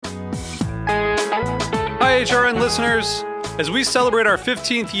HRN listeners. As we celebrate our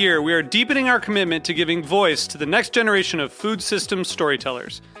 15th year, we are deepening our commitment to giving voice to the next generation of food systems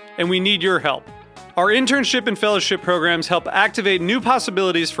storytellers, and we need your help. Our internship and fellowship programs help activate new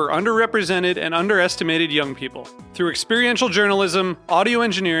possibilities for underrepresented and underestimated young people through experiential journalism, audio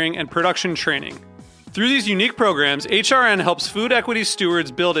engineering, and production training. Through these unique programs, HRN helps food equity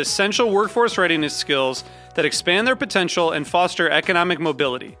stewards build essential workforce readiness skills that expand their potential and foster economic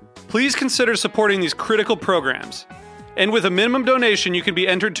mobility. Please consider supporting these critical programs. And with a minimum donation, you can be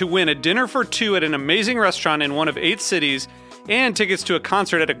entered to win a dinner for two at an amazing restaurant in one of 8 cities and tickets to a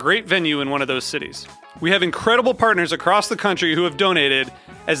concert at a great venue in one of those cities. We have incredible partners across the country who have donated,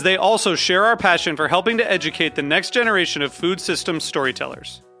 as they also share our passion for helping to educate the next generation of food systems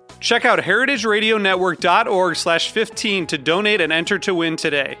storytellers. Check out heritageradionetwork.org/15 to donate and enter to win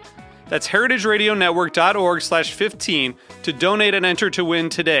today. That's heritageradionetwork.org/15 to donate and enter to win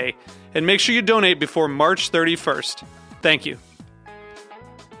today. And make sure you donate before March 31st. Thank you.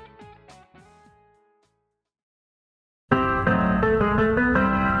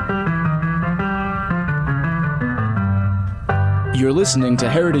 You're listening to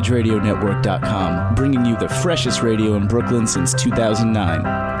HeritageRadioNetwork.com, bringing you the freshest radio in Brooklyn since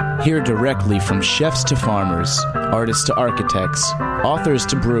 2009. Hear directly from chefs to farmers, artists to architects, authors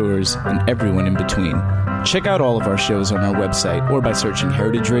to brewers, and everyone in between. Check out all of our shows on our website or by searching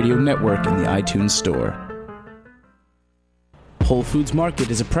Heritage Radio Network in the iTunes Store. Whole Foods Market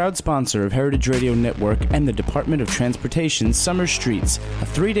is a proud sponsor of Heritage Radio Network and the Department of Transportation's Summer Streets, a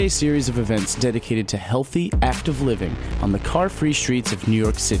 3-day series of events dedicated to healthy, active living on the car-free streets of New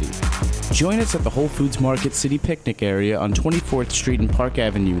York City. Join us at the Whole Foods Market City Picnic area on 24th Street and Park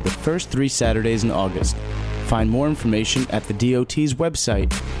Avenue the first 3 Saturdays in August. Find more information at the DOT's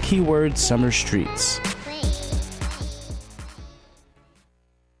website, keyword Summer Streets.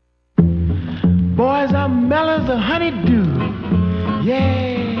 Boys, I'm mellow as a honeydew.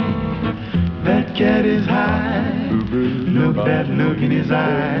 Yeah, that cat is high. Look that look in his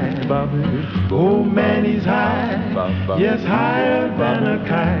eye. Oh man, he's high. Yes, higher than a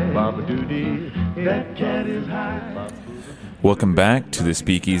kite. That cat is high. Welcome back to the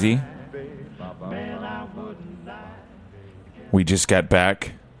Speakeasy. We just got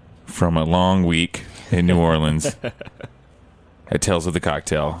back from a long week in New Orleans at Tales of the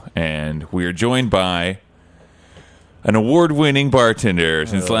Cocktail, and we are joined by an award-winning bartender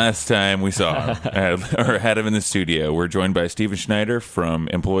since last time we saw him, or had him in the studio. We're joined by Steven Schneider from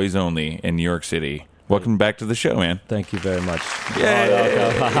Employees Only in New York City. Welcome back to the show, man. Thank you very much.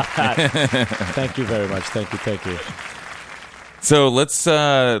 Yay! Thank you very much. Thank you. So let's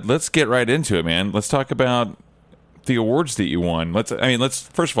get right into it, man. Let's talk about the awards that you won. Let's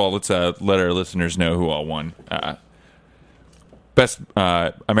first of all let our listeners know who all won. Best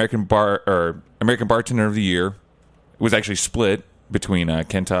American Bartender of the Year. It was actually split between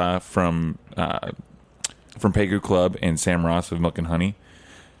Kenta from Pegu Club and Sam Ross of Milk and Honey.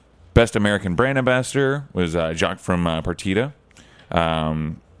 Best American Brand Ambassador was Jacques from Partita.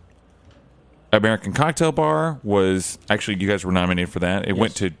 American Cocktail Bar was actually, you guys were nominated for that. It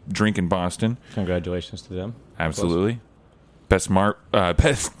went to Drink in Boston. Congratulations to them. Absolutely. Best bar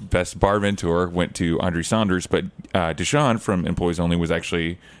mentor went to Andre Saunders, but Deshaun from Employees Only was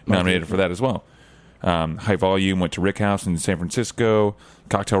actually nominated for that as well. High Volume went to Rick House in San Francisco.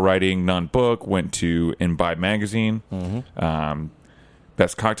 Cocktail Writing Non-Book went to Imbibe Magazine. Mm-hmm.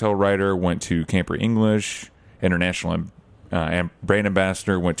 Best Cocktail Writer went to Camper English. International Brand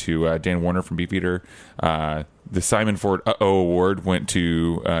Ambassador went to Dan Warner from Beefeater. The Simon Ford Uh-Oh Award went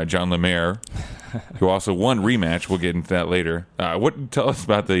to John Lemaire, who also won Rematch. We'll get into that later. Tell us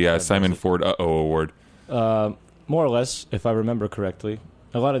about the Simon Ford Uh-Oh Award. More or less, if I remember correctly,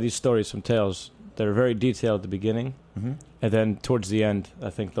 a lot of these stories from Tales, they're very detailed at the beginning, mm-hmm. and then towards the end, I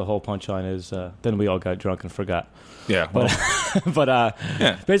think the whole punchline is, then we all got drunk and forgot. Yeah. Well,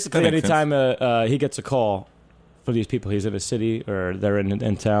 basically anytime he gets a call for these people, he's in a city or they're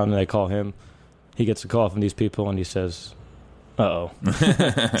in town and they call him, he gets a call from these people and he says, uh-oh,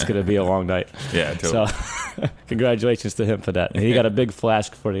 it's going to be a long night. Yeah, totally. So congratulations to him for that. And he got a big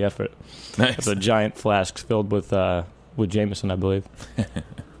flask for the effort. Nice. It's a giant flask filled with Jameson, I believe.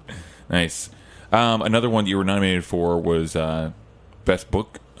 Nice. Another one that you were nominated for was Best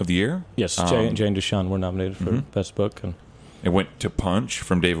Book of the Year. Yes, Jane and Deshaun were nominated for Best Book. And it went to Punch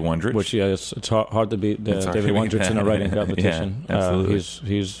from David Wondrich. Which, it's hard to beat David Wondrich in a writing competition. Yeah,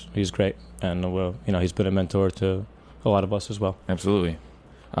 absolutely. He's great. And, he's been a mentor to a lot of us as well. Absolutely.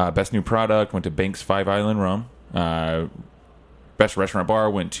 Best New Product went to Banks 5 Island Rum. Best Restaurant Bar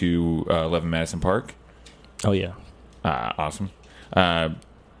went to 11 Madison Park. Oh, yeah. Awesome.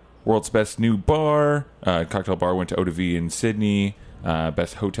 World's Best New Bar, cocktail bar went to Eau de Vie in Sydney.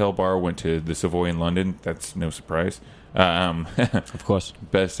 Best hotel bar went to the Savoy in London. That's no surprise. Of course.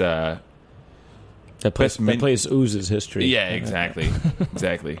 Best that place oozes history. Yeah, exactly.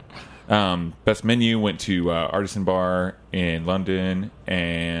 Exactly. Best menu went to Artisan Bar in London,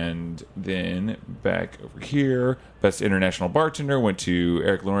 and then back over here, best international bartender went to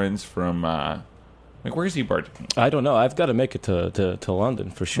Eric Lawrence from where is he bartending? I don't know. I've got to make it to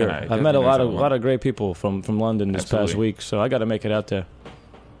London for sure. Yeah, I've met a lot of great people from London this past week, so I got to make it out there.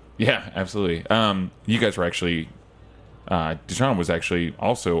 Yeah, absolutely. You guys were actually Deshaun was actually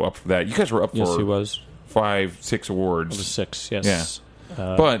also up for that. You guys were up for yes, he was 5-6 awards. It was 6, yes.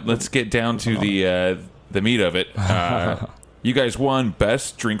 Yeah. But let's get down to the meat of it. You guys won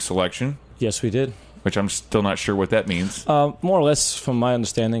Best Drink Selection. Yes, we did. Which I'm still not sure what that means. More or less, from my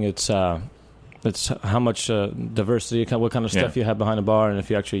understanding, it's how much diversity, what kind of stuff you have behind the bar, and if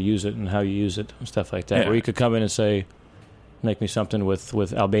you actually use it and how you use it, and stuff like that. Yeah. Where you could come in and say, make me something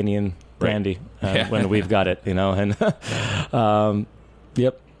with Albanian brandy when we've got it, And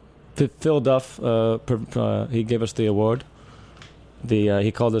yep, Phil Duff, he gave us the award.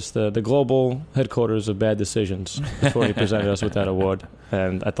 He called us the global headquarters of bad decisions before he presented us with that award,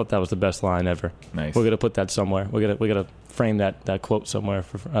 and I thought that was the best line ever. Nice. We're gonna put that somewhere. We're gonna frame that quote somewhere.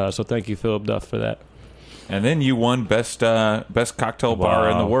 So thank you, Philip Duff, for that. And then you won best cocktail bar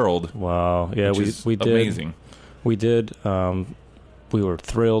in the world. Wow! Yeah, we did. Amazing. We did. We were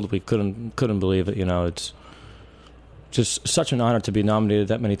thrilled. We couldn't believe it. It's just such an honor to be nominated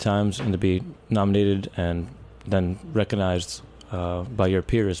that many times, and to be nominated and then recognized by your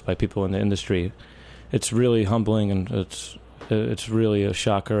peers, by people in the industry. It's really humbling, and it's really a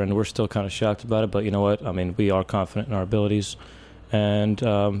shocker, and we're still kind of shocked about it. But you know what? I mean, we are confident in our abilities, and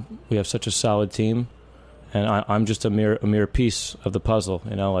we have such a solid team. And I'm just a mere piece of the puzzle.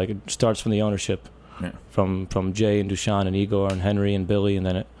 It starts from the ownership, from Jay and Dushan and Igor and Henry and Billy, and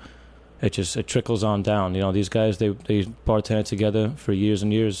then it trickles on down. These guys they bartended together for years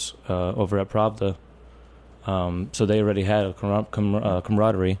and years over at Pravda. So they already had a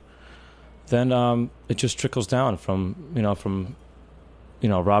camaraderie. Then it just trickles down from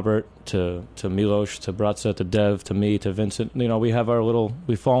Robert to Milos to Bratza to Dev to me to Vincent. We have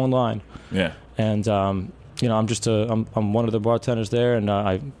we fall in line. Yeah. And I'm one of the bartenders there, and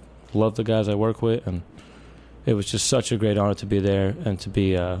I love the guys I work with, and it was just such a great honor to be there and to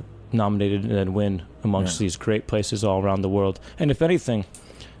be nominated and then win amongst these great places all around the world. And if anything,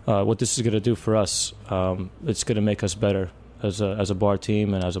 what this is going to do for us, it's going to make us better as a bar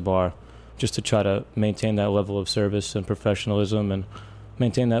team and as a bar, just to try to maintain that level of service and professionalism and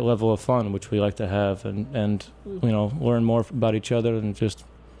maintain that level of fun, which we like to have, and learn more about each other and just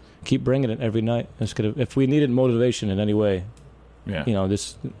keep bringing it every night. If we needed motivation in any way,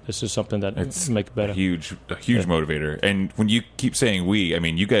 this is something that make it better. A huge motivator. And when you keep saying we, I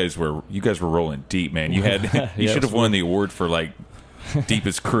mean, you guys were rolling deep, man. You had you should have won the award for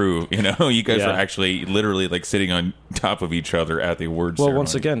deepest crew. You guys were actually literally sitting on top of each other at the awards ceremony.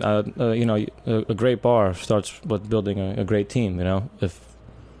 Once again, a great bar starts with building a great team.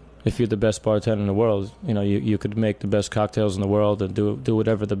 If you're the best bartender in the world, you could make the best cocktails in the world and do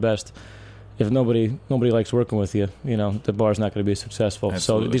whatever the best. If nobody likes working with you, the bar's not going to be successful.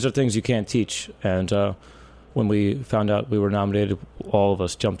 Absolutely. So these are things you can't teach. And when we found out we were nominated, all of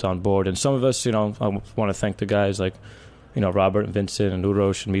us jumped on board. And some of us, I want to thank the guys Robert and Vincent and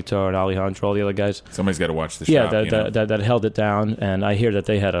Urosh and Mitar and Alejandro, all the other guys. Somebody's got to watch the shop. That held it down. And I hear that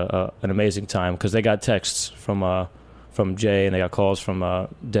they had an amazing time because they got texts from Jay, and they got calls from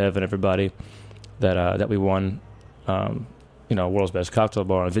Dev and everybody that we won, World's Best Cocktail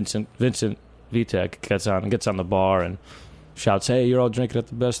Bar. And Vincent Vitek gets on the bar and shouts, "Hey, you're all drinking at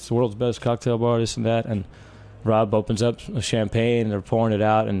the world's best cocktail bar, this and that." And Rob opens up a champagne, and they're pouring it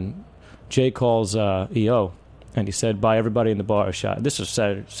out. And Jay calls EO, and he said, "Buy everybody in the bar a shot." This was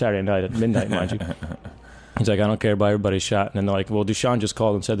Saturday night at midnight, mind you. He's like, "I don't care, buy everybody a shot." And then they're like, "Well, Dushan just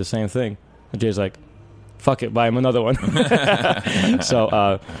called and said the same thing." And Jay's like, "Fuck it, buy him another one."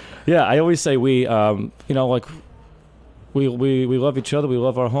 So, I always say we love each other, we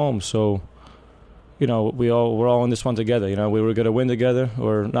love our home, so we're all in this one together. We were going to win together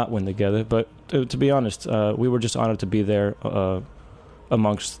or not win together, but to be honest, we were just honored to be there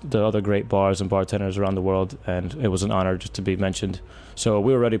amongst the other great bars and bartenders around the world, and it was an honor just to be mentioned. So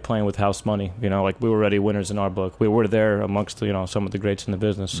we were already playing with house money, we were already winners in our book. We were there amongst some of the greats in the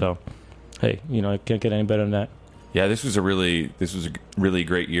business. So hey, it can't get any better than that. Yeah, this was a really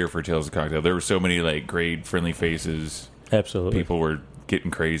great year for Tales of Cocktail. There were so many great friendly faces. Absolutely, people were getting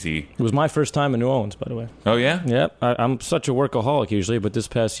crazy. It was my first time in New Orleans, by the way. Oh yeah. Yep. I'm such a workaholic usually, but this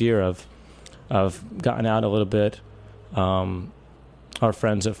past year I've gotten out a little bit. Our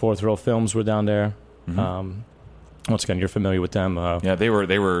friends at Fourth Row Films were down there. Mm-hmm. Once again, you're familiar with them. Yeah, they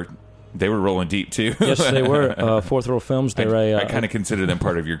were rolling deep too. Yes, they were. Fourth Row Films. They're I kind of consider them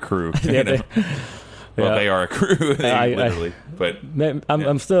part of your crew. Yeah, they are a crew, literally. But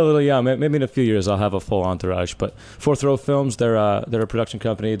I'm still a little young. Maybe in a few years I'll have a full entourage. But Fourth Row Films, they're a production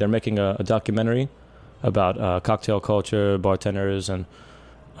company. They're making a documentary about cocktail culture, bartenders, and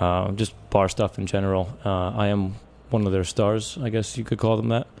just bar stuff in general. I am one of their stars, I guess you could call them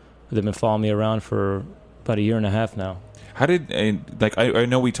that. They've been following me around for about a year and a half now. How did I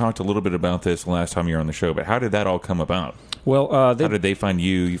know we talked a little bit about this last time you were on the show, but how did that all come about? Well, how did they find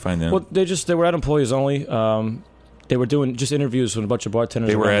you? You find them? Well, they were at Employees Only. They were doing just interviews with a bunch of bartenders.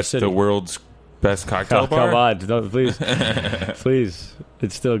 They were around at the city. The world's best cocktail bar. Come on, no, please, please.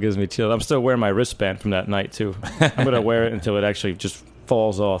 It still gives me chills. I'm still wearing my wristband from that night too. I'm gonna wear it until it actually just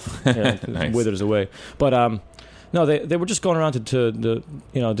falls off, nice. Withers away. But no, they were just going around to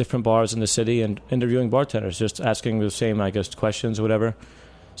the different bars in the city and interviewing bartenders, just asking the same, I guess, questions or whatever.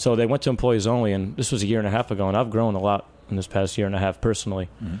 So they went to Employees Only, and this was a year and a half ago, and I've grown a lot in this past year and a half personally,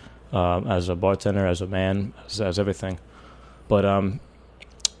 as a bartender, as a man, as everything. But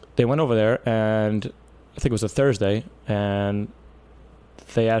they went over there, and I think it was a Thursday, and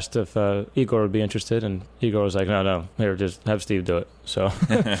they asked if Igor would be interested, and Igor was like, no, here, just have Steve do it. So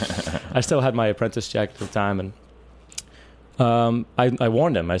I still had my apprentice jacket at the time, and I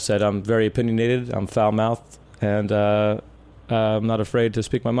warned him. I said, I'm very opinionated, I'm foul-mouthed, and I'm not afraid to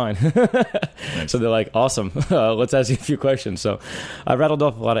speak my mind. Nice. So they're like, awesome, let's ask you a few questions. So I rattled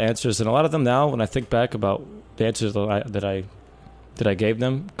off a lot of answers, and a lot of them now, when I think back about the answers that I gave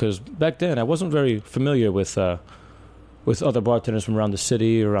them, because back then I wasn't very familiar with other bartenders from around the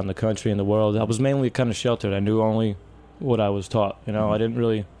city, around the country, and the world. I was mainly kind of sheltered. I knew only what I was taught. I didn't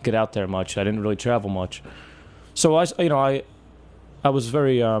really get out there much. I didn't really travel much. So I was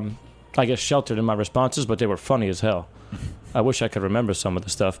very, I guess, sheltered in my responses, but they were funny as hell. I wish I could remember some of the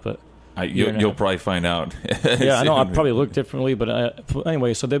stuff, but you'll probably find out. Yeah, I know. I probably look differently, but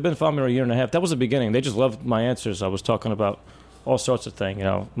anyway. So they've been following me for a year and a half. That was the beginning. They just loved my answers. I was talking about all sorts of things,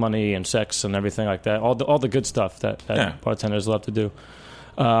 money and sex and everything like that. All the good stuff that bartenders love to do.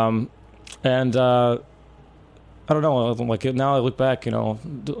 And I don't know. Like now, I look back.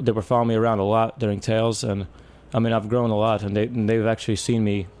 They were following me around a lot during Tales, and I mean, I've grown a lot, and they've actually seen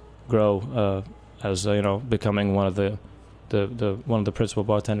me grow as becoming one of the principal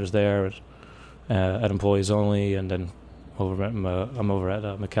bartenders there at Employees Only, and then I'm over at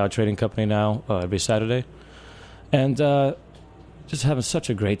Macau Trading Company now every Saturday, and just having such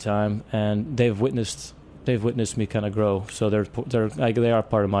a great time. And they've witnessed me kind of grow, so they are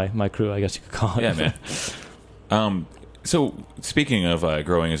part of my crew, I guess you could call it. Yeah, man. So, speaking of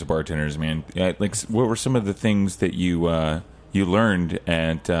growing as a bartender, man, what were some of the things that you learned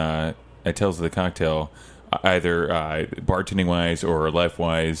at Tales of the Cocktail, either bartending wise or life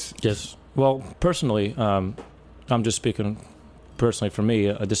wise? Yes. Well, personally, I'm just speaking personally for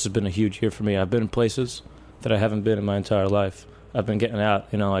me. This has been a huge year for me. I've been in places that I haven't been in my entire life. I've been getting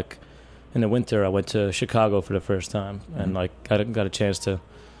out. Like in the winter, I went to Chicago for the first time, and I got a chance to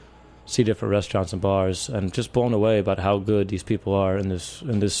see different restaurants and bars, and just blown away about how good these people are in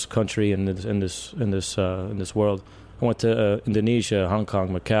this country and in this world. I went to Indonesia, Hong Kong,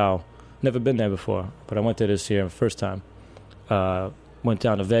 Macau. Never been there before, but I went there this year, first time. Went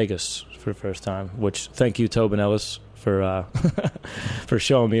down to Vegas for the first time, which thank you, Tobin Ellis, for for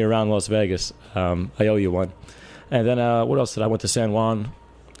showing me around Las Vegas. I owe you one. And then what else did I went to San Juan,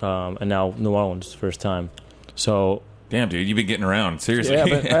 and now New Orleans, first time. So. Damn, dude, you've been getting around, seriously. Yeah,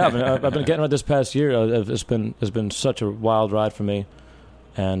 I've been getting around this past year. It's been such a wild ride for me,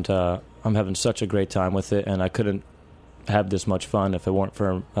 and I'm having such a great time with it. And I couldn't have this much fun if it weren't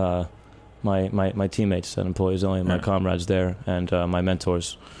for my teammates at Employees Only, my comrades there, and my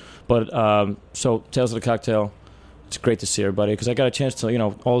mentors. But so Tales of the Cocktail, it's great to see everybody, because I got a chance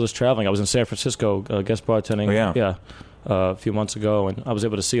to all this traveling. I was in San Francisco guest bartending. Oh, yeah. A few months ago, and I was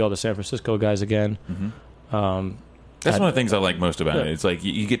able to see all the San Francisco guys again. Mm-hmm. That's one of the things I like most about it. It's like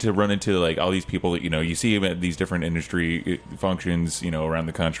you get to run into all these people that you see them at these different industry functions, around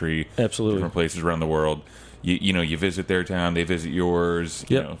the country, absolutely, different places around the world. You visit their town, they visit yours.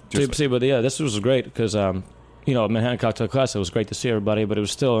 Yeah, this was great because Manhattan Cocktail Classic, it was great to see everybody, but it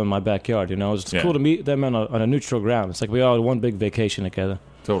was still in my backyard. It was cool to meet them on a neutral ground. It's like we all had one big vacation together.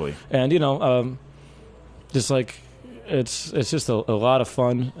 Totally, and just like it's just a lot of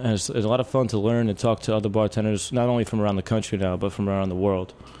fun, and it's a lot of fun to learn and talk to other bartenders, not only from around the country now, but from around the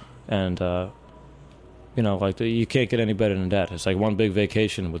world. And like you can't get any better than that. It's like one big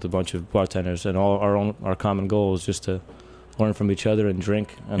vacation with a bunch of bartenders, and all our common goal is just to learn from each other and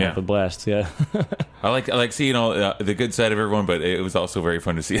drink and have a blast. Yeah. I like seeing all the good side of everyone, but it was also very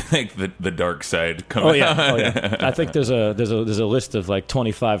fun to see like the dark side come out. Oh yeah. I think there's a list of like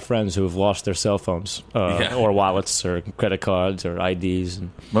 25 friends who have lost their cell phones or wallets or credit cards or IDs, and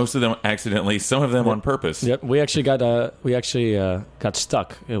most of them accidentally, some of them on purpose. Yep. We actually got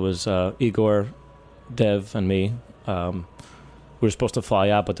stuck. It was Igor, Dev, and me. We were supposed to fly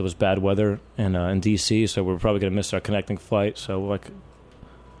out, but there was bad weather in D.C., so we were probably going to miss our connecting flight. So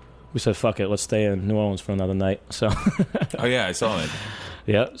we said, fuck it, let's stay in New Orleans for another night. So. Oh, yeah, I saw it.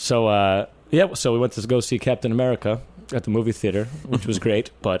 Yeah, so so we went to go see Captain America at the movie theater, which was great.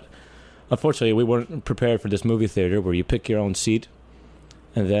 But unfortunately, we weren't prepared for this movie theater where you pick your own seat,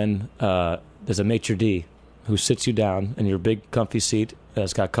 and then there's a maitre d' who sits you down in your big comfy seat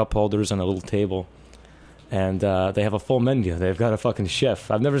that's got cup holders and a little table. And they have a full menu. They've got a fucking chef.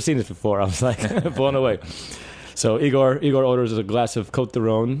 I've never seen this before. I was like blown away. So Igor orders a glass of Côte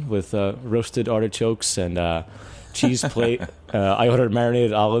d'Aron with roasted artichokes and cheese plate. I ordered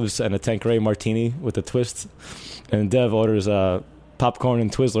marinated olives and a Tanqueray martini with a twist. And Dev orders popcorn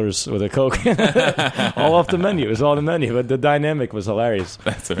and Twizzlers with a Coke. All off the menu. It was all on the menu. But the dynamic was hilarious.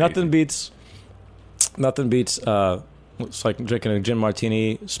 That's amazing. Nothing beats. It's like drinking a gin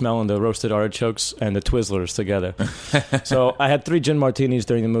martini, smelling the roasted artichokes and the Twizzlers together. So I had 3 gin martinis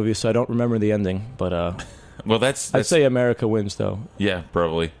during the movie, so I don't remember the ending. But well, that's I'd say America wins, though. Yeah,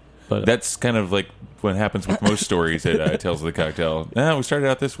 probably. But that's kind of like what happens with most stories at Tales of the Cocktail. We started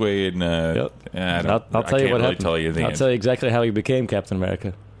out this way, and I'll tell you what happened. I'll tell you exactly how he became Captain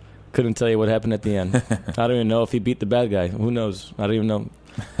America. Couldn't tell you what happened at the end. I don't even know if he beat the bad guy. Who knows? I don't even know.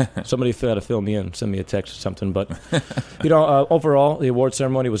 Somebody had to fill me in, send me a text or something. But overall, the award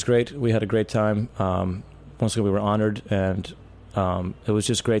ceremony was great. We had a great time. Once again, we were honored, and it was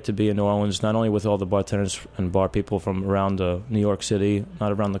just great to be in New Orleans, not only with all the bartenders and bar people from around New York City,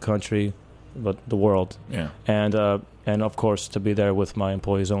 not around the country, but the world. Yeah. And of course, to be there with my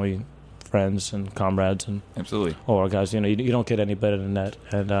employees only friends and comrades and absolutely all our guys. You don't get any better than that.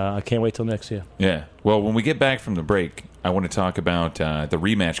 And I can't wait till next year. Yeah. Well, when we get back from the break, I want to talk about the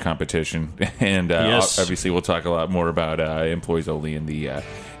rematch competition, and yes. Obviously we'll talk a lot more about employees only and the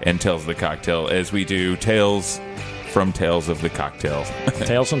and Tales of the Cocktail as we do Tales from Tales of the Cocktail.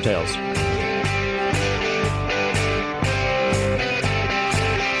 Tales from Tales.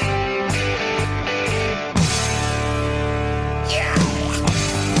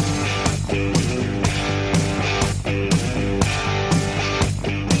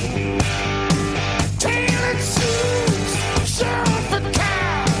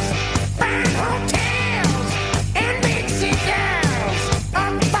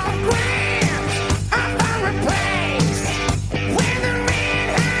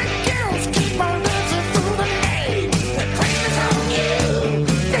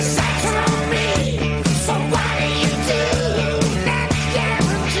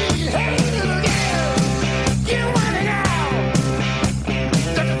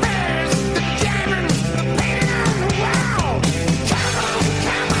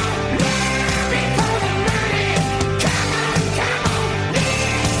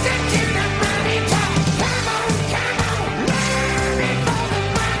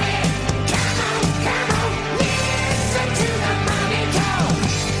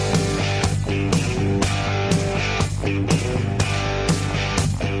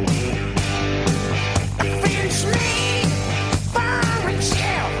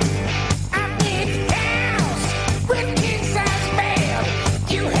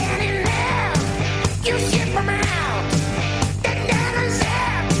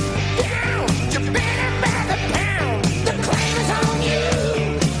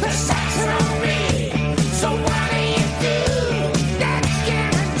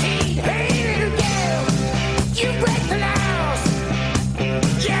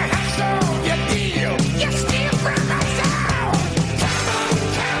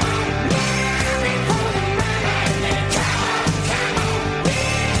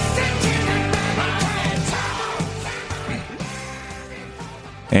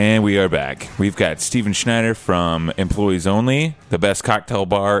 And we are back. We've got Steven Schneider from Employees Only, the best cocktail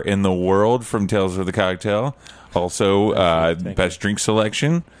bar in the world from Tales of the Cocktail. Also, best drink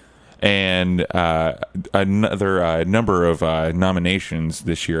selection. And another number of nominations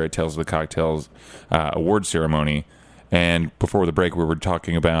this year at Tales of the Cocktail's award ceremony. And before the break, we were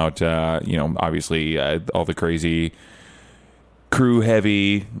talking about, obviously all the crazy crew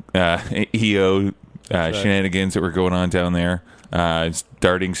heavy EO shenanigans that were going on down there.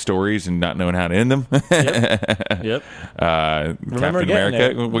 Starting stories and not knowing how to end them. Yep. Captain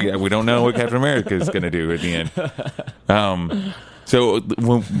America. We don't know what Captain America is going to do at the end. So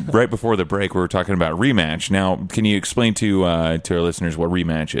right before the break, we were talking about Rematch. Now, can you explain to our listeners what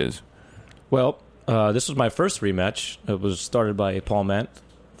Rematch is? Well, this was my first Rematch. It was started by Paul Mant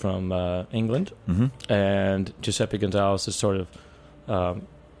from England, and Giuseppe Gonzalez is sort of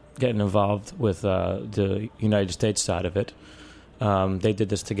getting involved with the United States side of it. They did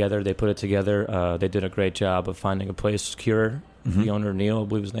this together. They put it together. They did a great job of finding a place. Cure, the owner, Neil, I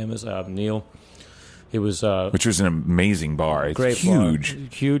believe his name is Neil. It was which was an amazing bar. It's great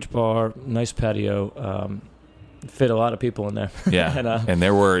huge bar, nice patio. Fit a lot of people in there. Yeah, and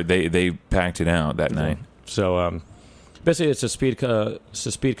there were they packed it out that night. So basically, it's a speed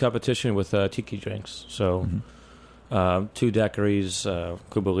competition with tiki drinks. So 2 daiquiris,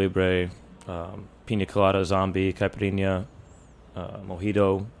 Cuba Libre, Pina Colada, Zombie, Caipirinha,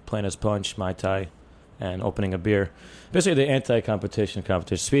 Mojito, Plain Punch, Mai Tai, and opening a beer. Basically, the anti-competition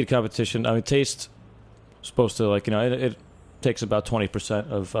competition. Speed competition, I mean, taste supposed to, it takes about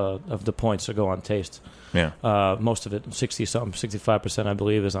 20% of the points that go on taste. Yeah. Most of it, 60-something, 65%, I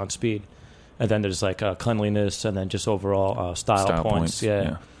believe, is on speed. And then there's, cleanliness and then just overall style points.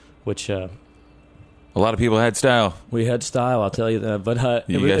 Yeah. Which... a lot of people had style. We had style, I'll tell you that. But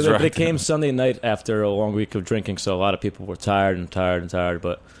it came Sunday night after a long week of drinking, so a lot of people were tired.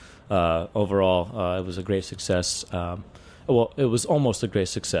 But overall, it was a great success. Well, it was almost a great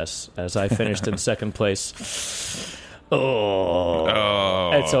success, as I finished in second place.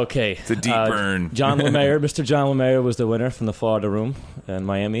 Oh, it's okay. It's a deep burn. Mr. John LeMayer was the winner from the Florida Room in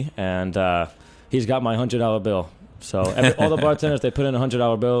Miami, and he's got my $100 bill. So all the bartenders, they put in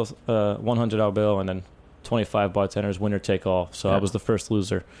 $100 bills, $100 bill, and then 25 bartenders, winner take all. So I was the first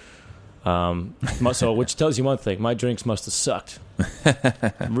loser. So which tells you one thing: my drinks must have sucked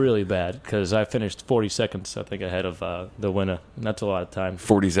really bad, because I finished 40 seconds, I think, ahead of the winner. And that's a lot of time.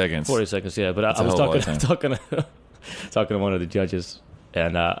 40 seconds. 40 seconds, yeah. But I was talking to one of the judges.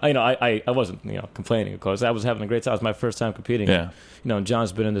 And I wasn't complaining, of course. I was having a great time. It was my first time competing. Yeah.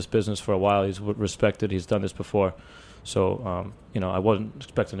 John's been in this business for a while. He's respected. He's done this before. So I wasn't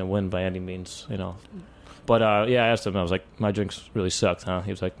expecting to win by any means. But I asked him. I was like, "My drinks really sucked, huh?"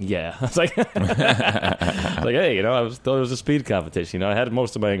 He was like, "Yeah." I was like, "Hey, I thought it was a speed competition. I had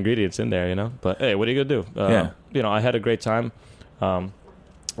most of my ingredients in there. But hey, what are you gonna do? I had a great time. I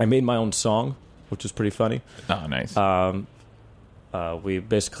made my own song, which was pretty funny. Oh, nice. We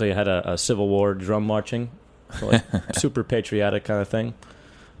basically had a Civil War drum marching, so super patriotic kind of thing.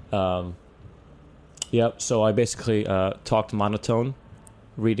 So I basically talked monotone,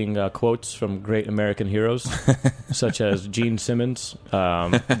 reading quotes from great American heroes, such as Gene Simmons,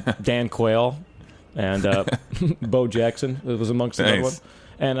 Dan Quayle, and Bo Jackson. It was amongst another one.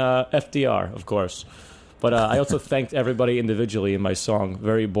 And FDR, of course. But I also thanked everybody individually in my song,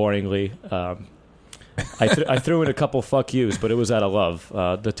 very boringly. I threw in a couple fuck yous, but it was out of love.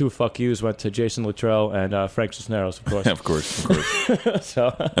 The 2 fuck yous went to Jason Luttrell and Frank Cisneros, of course. Of course.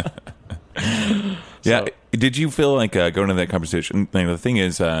 Yeah. Did you feel like going to that competition? The thing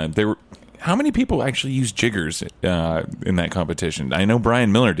is, how many people actually used jiggers in that competition? I know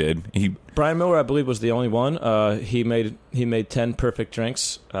Brian Miller did. Brian Miller, I believe, was the only one. He made 10 perfect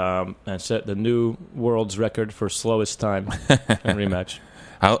drinks and set the new world's record for slowest time in Rematch.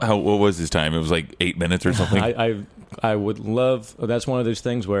 What was his time? It was like 8 minutes or something. I would love. That's one of those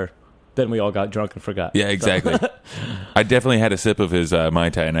things where then we all got drunk and forgot. Yeah, exactly. I definitely had a sip of his Mai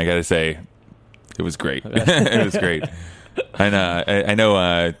Tai, and I got to say, it was great. It was great. And I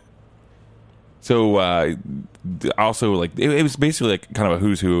know. So also, like, it was basically like kind of a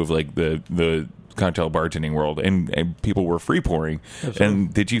who's who of like the cocktail bartending world, and people were free pouring. Absolutely.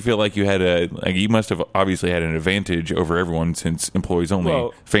 And did you feel like you had you must have obviously had an advantage over everyone, since Employees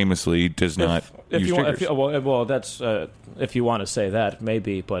Only famously does not use jiggers? Well, that's if you want to say that,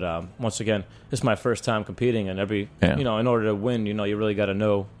 maybe. But once again, this is my first time competing, and in order to win, you really got to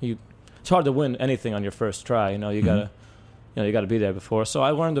know it's hard to win anything on your first try. You gotta. You got to be there before. So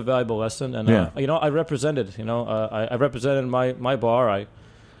I learned a valuable lesson, and I represented. I represented my bar. I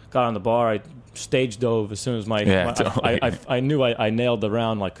got on the bar. I stage dove as soon as I knew I nailed the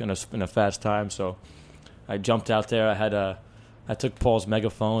round like in a fast time. So I jumped out there. I took Paul's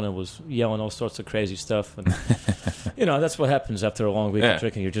megaphone and was yelling all sorts of crazy stuff. And that's what happens after a long week of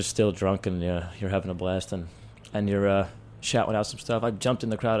drinking. You're just still drunk, and you're having a blast, and you're shouting out some stuff. I jumped in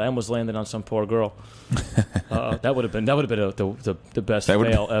the crowd. I almost landed on some poor girl. That would have been the best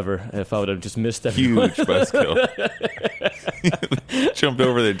fail ever if I would have just missed everyone. Huge buzzkill. Jumped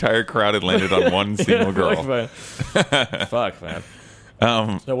over the entire crowd and landed on one single girl. Fuck, man.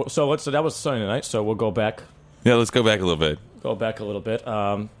 So that was Sunday night. So we'll go back. Yeah, let's go back a little bit.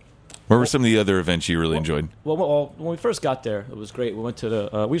 What were some of the other events you really enjoyed? Well, when we first got there, it was great. We went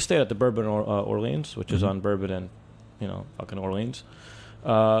to we stayed at the Bourbon Orleans, which is on Bourbon and fucking Orleans.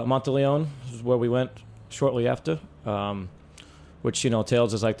 Monteleone is where we went shortly after, which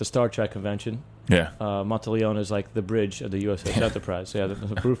Tales is like the Star Trek convention. Yeah. Monteleone is like the bridge of the USS Enterprise. Yeah,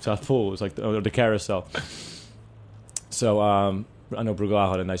 the rooftop pool is like the carousel. So I know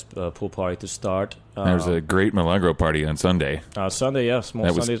Brugal had a nice pool party to start. There was a great Milagro party on Sunday. Sunday, yeah, small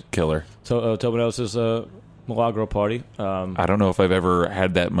Sunday. That was killer. Tobanos's Milagro party. I don't know if I've ever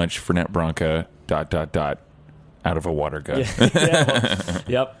had that much Fernet Branca ... out of a water gun.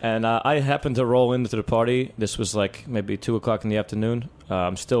 Yep. And I happened to roll into the party. This was like maybe 2:00 in the afternoon.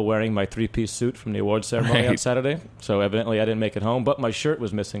 I'm still wearing my 3-piece suit from the awards ceremony on Saturday. So evidently I didn't make it home, but my shirt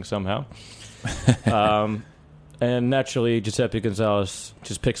was missing somehow. And naturally, Giuseppe Gonzalez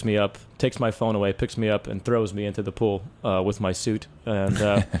just picks me up, takes my phone away, picks me up, and throws me into the pool with my suit.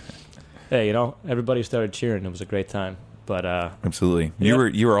 And, hey, everybody started cheering. It was a great time. But absolutely.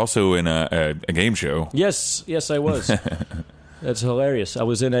 You were also in a game show. Yes, I was. That's hilarious. I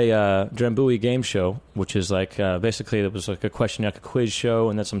was in a Drambuie game show, which is like, basically, it was like a quiz show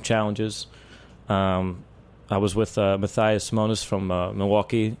and then some challenges. I was with Matthias Simonis from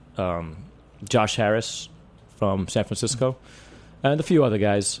Milwaukee, Josh Harris from San Francisco, and a few other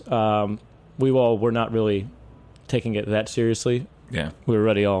guys. We all were not really taking it that seriously. Yeah. We were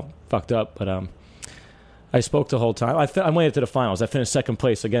already all fucked up, but I spoke the whole time. I made it to the finals. I finished second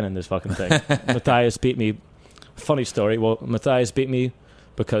place again in this fucking thing. Matthias beat me. Funny story. Well, Matthias beat me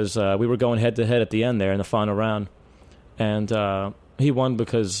because we were going head-to-head at the end there in the final round, and he won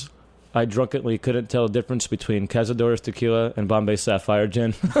because I drunkenly couldn't tell the difference between Cazadores tequila and Bombay Sapphire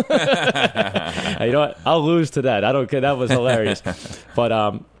gin. You know what? I'll lose to that. I don't care. That was hilarious.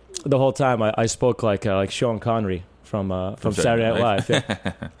 But the whole time I spoke like Sean Connery from Saturday Night Live.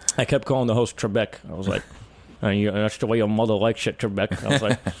 Yeah. I kept calling the host Trebek. I was like, that's the way your mother likes it, Trebek. I was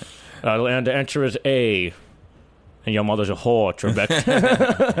like, and the answer is A. And your mother's a whore, Trebek.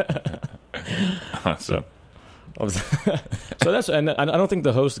 Awesome. So that's, and I don't think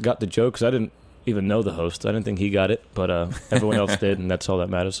the host got the joke because I didn't even know the host. I didn't think he got it, but everyone else did, and that's all that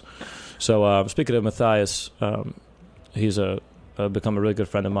matters. So speaking of Matthias, he's become a really good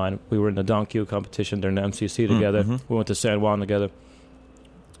friend of mine. We were in the Don Q competition during the MCC together. Mm-hmm. We went to San Juan together.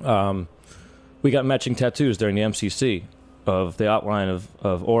 We got matching tattoos during the MCC of the outline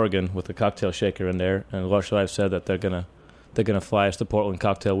of Oregon with the cocktail shaker in there, and Lush Life said that they're gonna fly us to Portland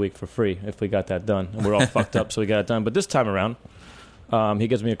Cocktail Week for free if we got that done. And we're all fucked up, so we got it done. But this time around, he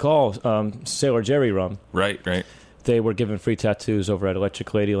gives me a call. Sailor Jerry Rum. Right. They were giving free tattoos over at Electric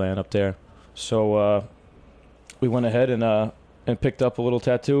Ladyland up there. So we went ahead and picked up a little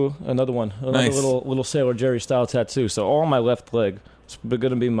tattoo, another nice. little Sailor Jerry style tattoo. So all on my left leg. It's going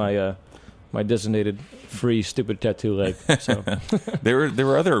to be my designated free stupid tattoo leg. So there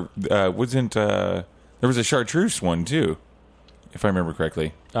were other there was a chartreuse one too, if I remember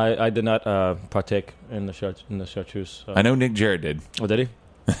correctly. I did not partake in the chartreuse. I know Nick Jarrett did. Oh, did he?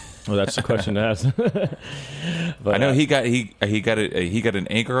 Well, that's the question to ask. But I know he got an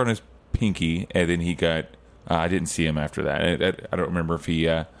anchor on his pinky, and then he got. I didn't see him after that. I don't remember if he.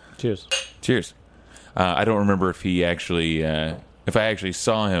 Cheers. I don't remember if he actually. If I actually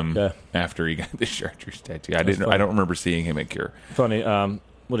saw him after he got the chartreuse tattoo. I don't remember seeing him at Cure. Funny.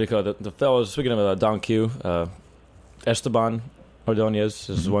 What do you call it? The fellows, speaking of Don Q, Esteban Ordonez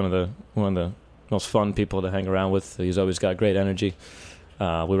is one of the most fun people to hang around with. He's always got great energy. We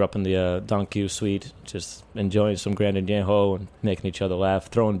were up in the Don Q suite, just enjoying some Grand Añejo and making each other laugh,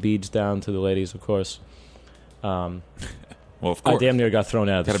 throwing beads down to the ladies, of course. Well, of course. I damn near got thrown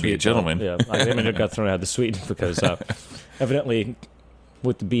out of the suite. Gotta be a gentleman. Yeah, I damn near got thrown out of the suite because evidently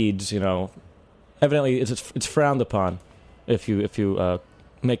with the beads, evidently it's frowned upon if you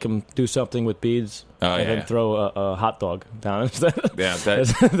make them do something with beads then throw a hot dog down instead. Yeah,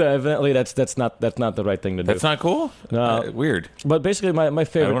 evidently that's not the right thing to do. That's not cool. No, weird. But basically, my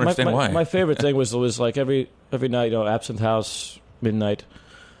favorite. I don't understand why. My favorite thing was like every night, Absinthe House, midnight.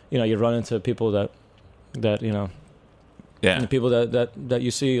 You run into people that. Yeah, people that you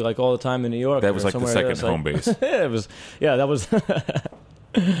see like all the time in New York. That was like the second home base. It was. Yeah, that was.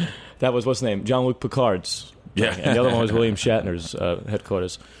 That was what's his name? Jean-Luc Picard's. Yeah, and the other one was William Shatner's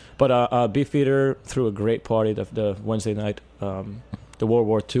headquarters. But Beefeater threw a great party the Wednesday night. The World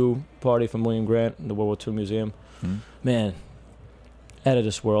War II party from William Grant, the World War II Museum. Man, out of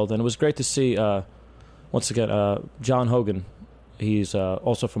this world, and it was great to see once again, John Hogan. He's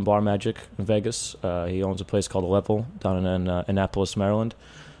also from Bar Magic in Vegas. He owns a place called Level down in Annapolis, Maryland.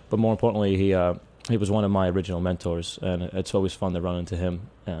 But more importantly, he was one of my original mentors, and it's always fun to run into him.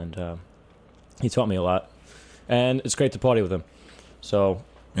 And he taught me a lot, and it's great to party with him. So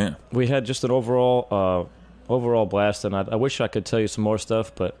yeah, we had just an overall blast, and I wish I could tell you some more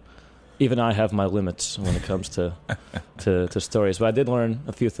stuff, but even I have my limits when it comes to stories. But I did learn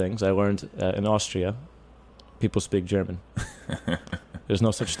a few things. I learned in Austria, people speak German. There's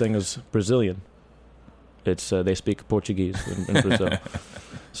no such thing as Brazilian. It's they speak Portuguese in Brazil.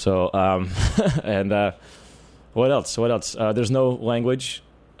 So and what else? There's no language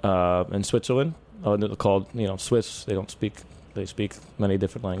in Switzerland. Called Swiss. They speak many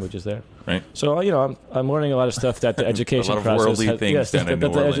different languages there. Right. So I'm learning a lot of stuff that the education a lot of process worldly things down in New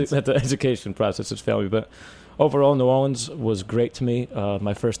Orleans. That the education process has failed me. But overall, New Orleans was great to me.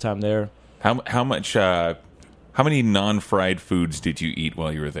 My first time there. How many non-fried foods did you eat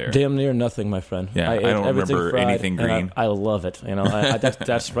while you were there? Damn near nothing, my friend. Yeah, I don't remember fried, anything green. I love it.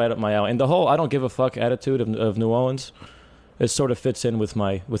 That's right up my alley. And the whole "I don't give a fuck" attitude of New Orleans, it sort of fits in with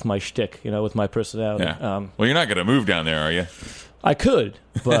my shtick, with my personality. Yeah. Well, you're not going to move down there, are you? I could,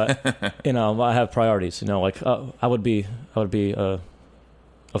 but I have priorities. I would be a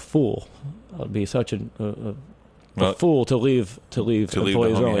fool. I would be such a fool to leave employees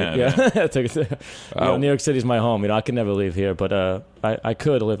only. New York City's my home. I can never leave here, but I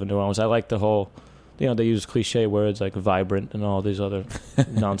could live in New Orleans. I like the whole. They use cliche words like vibrant and all these other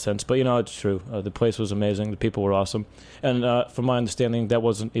nonsense. But, it's true. The place was amazing. The people were awesome. And from my understanding, that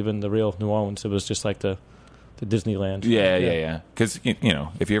wasn't even the real New Orleans. It was just like the Disneyland. Yeah. Because,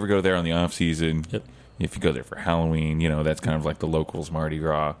 if you ever go there on the off-season, yep. If you go there for Halloween, that's kind of like the locals' Mardi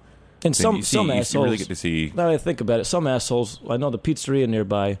Gras. And some assholes, you really get to see. Now that I think about it, some assholes, I know the pizzeria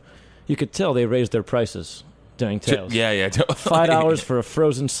nearby, you could tell they raised their prices. Tails. Yeah. Totally. $5 for a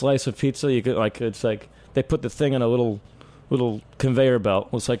frozen slice of pizza. You could it's like they put the thing in a little conveyor belt.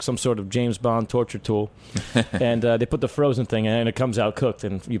 It's like some sort of James Bond torture tool, and they put the frozen thing in, and it comes out cooked.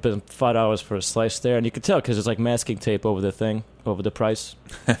 And you pay $5 for a slice there, and you could tell because it's like masking tape over the thing, over the price.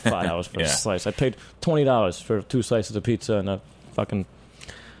 $5 for a slice. I paid $20 for 2 slices of pizza and a fucking.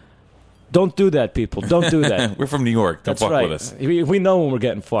 Don't do that, people. Don't do that. We're from New York. Don't fuck with us. We know when we're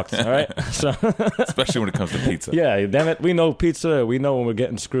getting fucked, all right? Especially when it comes to pizza. Yeah, damn it. We know pizza. We know when we're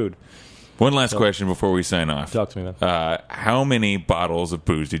getting screwed. One last question before we sign off. Talk to me, man. How many bottles of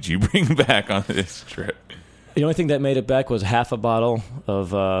booze did you bring back on this trip? The only thing that made it back was half a bottle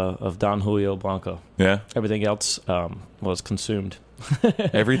of Don Julio Blanco. Yeah? Everything else was consumed.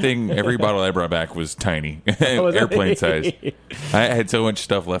 Every bottle I brought back was tiny, airplane size. I had so much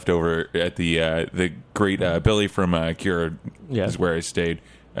stuff left over at the great Billy from Cura is where I stayed,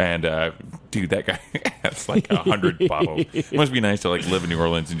 and dude, that guy has like 100 bottles. It must be nice to live in New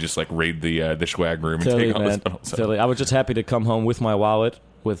Orleans and just raid the swag room and take all those bottles out. I was just happy to come home with my wallet,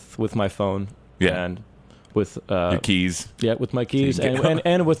 with my phone, and with your keys. Yeah, with my keys,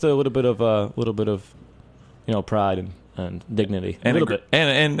 and with a little bit of pride and dignity.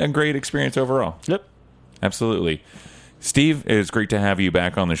 And a great experience overall. Yep. Absolutely. Steve, it is great to have you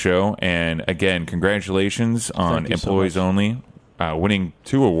back on the show. And again, congratulations on Employees Only, winning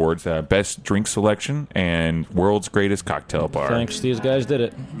 2 awards, Best Drink Selection and World's Greatest Cocktail Bar. Thanks. These guys did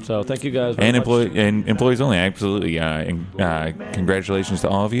it. So thank you guys very much. And Employees Only, absolutely. Congratulations to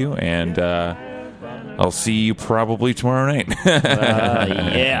all of you. And I'll see you probably tomorrow night.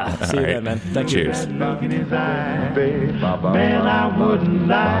 Yeah. See you then, man. Thank you. Cheers. Man, I wouldn't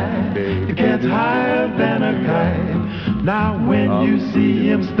lie. It gets higher than a kite. Now when you see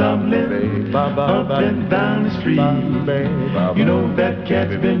him stumbling up and down the street, you know that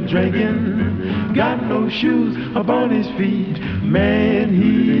cat's been drinking, got no shoes upon his feet. Man,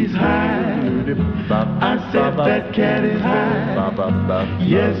 he's high. I said that cat is high.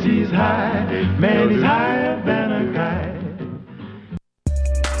 Yes, he's high. Man, he's higher than a kite.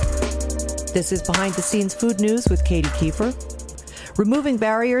 This is Behind the Scenes Food News with Katie Kiefer. Removing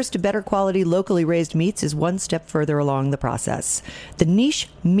barriers to better quality locally raised meats is one step further along the process. The Niche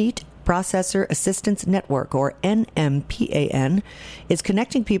Meat Processor Assistance Network, or NMPAN, is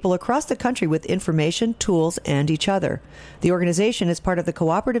connecting people across the country with information, tools, and each other. The organization is part of the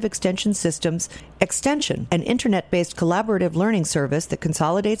Cooperative Extension Systems Extension, an internet-based collaborative learning service that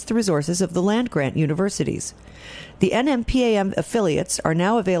consolidates the resources of the land-grant universities. The NMPAN affiliates are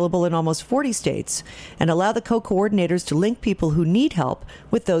now available in almost 40 states and allow the co-coordinators to link people who need help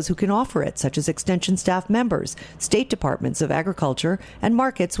with those who can offer it, such as extension staff members, state departments of agriculture, and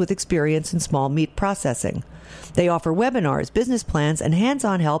markets with experience in small meat processing. They offer webinars, business plans, and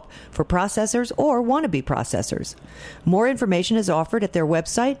hands-on help for processors or wannabe processors. More information is offered at their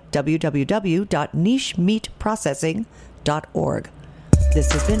website, www.nichemeatprocessing.org.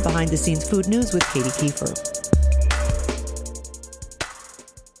 This has been Behind the Scenes Food News with Katie Kiefer.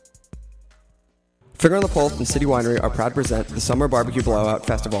 Finger on the Pulse and City Winery are proud to present the Summer Barbecue Blowout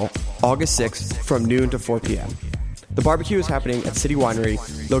Festival, August 6th from noon to 4 p.m. The barbecue is happening at City Winery,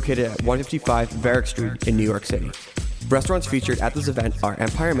 located at 155 Varick Street in New York City. Restaurants featured at this event are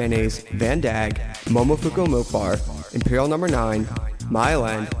Empire Mayonnaise, Van Dag, Momofuku Milk Bar, Imperial No. 9, Mile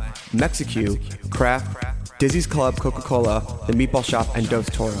End, Mexique, Kraft, Dizzy's Club, Coca-Cola, The Meatball Shop, and Dos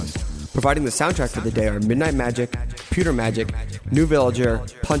Toros. Providing the soundtrack for the day are Midnight Magic, Computer Magic, New Villager,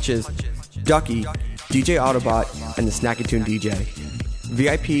 Punches, Ducky, DJ Autobot, and the Snacky Tune DJ.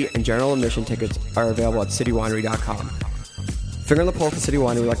 VIP and general admission tickets are available at citywinery.com. Finger on the Pulse at City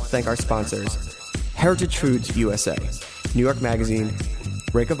Winery would like to thank our sponsors: Heritage Foods USA, New York Magazine,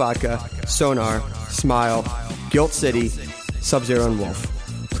 Reka Vodka, Sonar, Smile, Guilt City, Sub-Zero, and Wolf.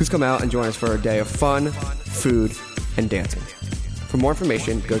 Please come out and join us for a day of fun, food, and dancing. For more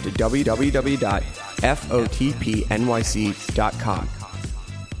information, go to www.fotpnyc.com.